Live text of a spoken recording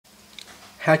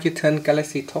How to turn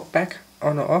Galaxy Talkback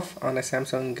on or off on the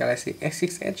Samsung Galaxy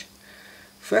S6 Edge.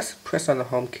 First, press on the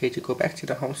home key to go back to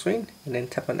the home screen and then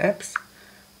tap on apps.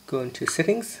 Go into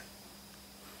settings.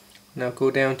 Now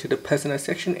go down to the personal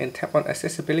section and tap on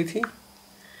accessibility.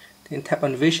 Then tap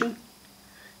on vision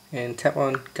and tap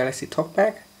on Galaxy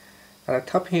Talkback. At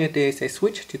the top here there is a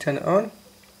switch to turn it on.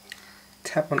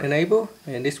 Tap on enable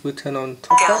and this will turn on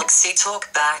Talkback. Galaxy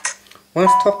Talkback.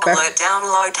 Once Talkback Alert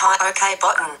download high OK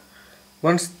button.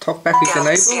 Once Talkback is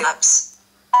Galaxy enabled, apps.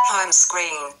 Home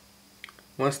screen.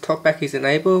 Once Talkback is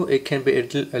enabled, it can be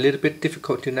a little bit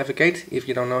difficult to navigate if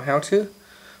you don't know how to.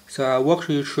 So I'll walk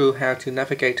you through how to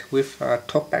navigate with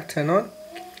Talkback turned on.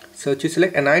 So to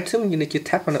select an item, you need to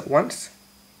tap on it once.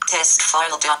 Test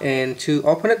file down. And to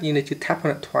open it, you need to tap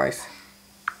on it twice.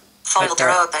 Folder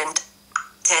opened.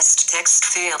 Test text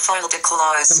field folder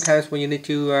closed. Sometimes when you need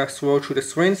to scroll through the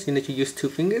screens, you need to use two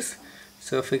fingers.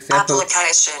 So for example,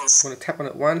 applications. I want to tap on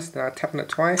it once, then I tap on it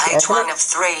twice. Page open 1 it. of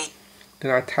 3.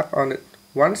 Then I tap on it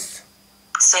once.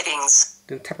 Settings.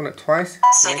 Then tap on it twice.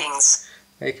 Settings.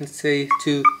 Now you can see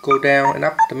to go down and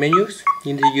up the menus,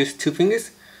 you need to use two fingers,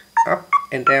 up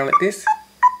and down like this.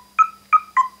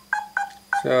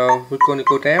 So we're going to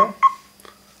go down.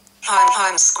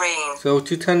 Home screen. So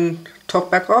to turn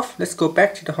Talkback off, let's go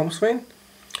back to the home screen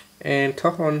and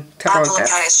tap on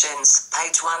applications.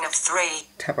 Page 1 of 3.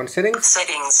 Tap on settings.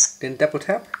 Settings. Then double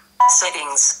tap.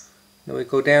 Settings. Now we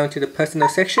go down to the personal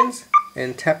sections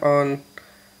and tap on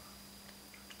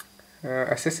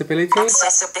accessibility.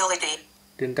 Accessibility.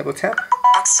 Then double tap.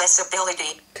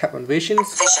 Accessibility. Tap on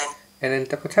visions. Vision. And then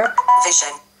double tap.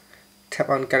 Vision. Tap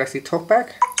on Galaxy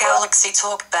Talkback. Galaxy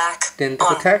Talkback. Then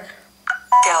double tap.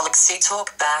 Galaxy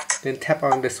Talkback. Then tap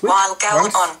on the switch. While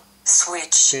once. on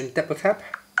switch. Then double tap.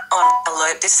 On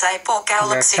alert disable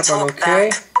Galaxy Now tap on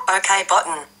Talkback. OK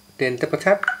button. Then double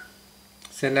tap.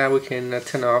 So now we can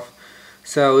turn off.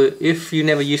 So if you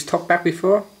never used Talkback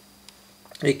before,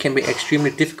 it can be extremely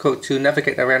difficult to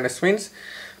navigate around the screens.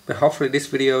 But hopefully this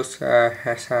video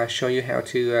has shown you how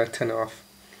to turn it off.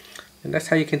 And that's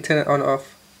how you can turn it on or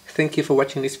off. Thank you for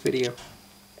watching this video.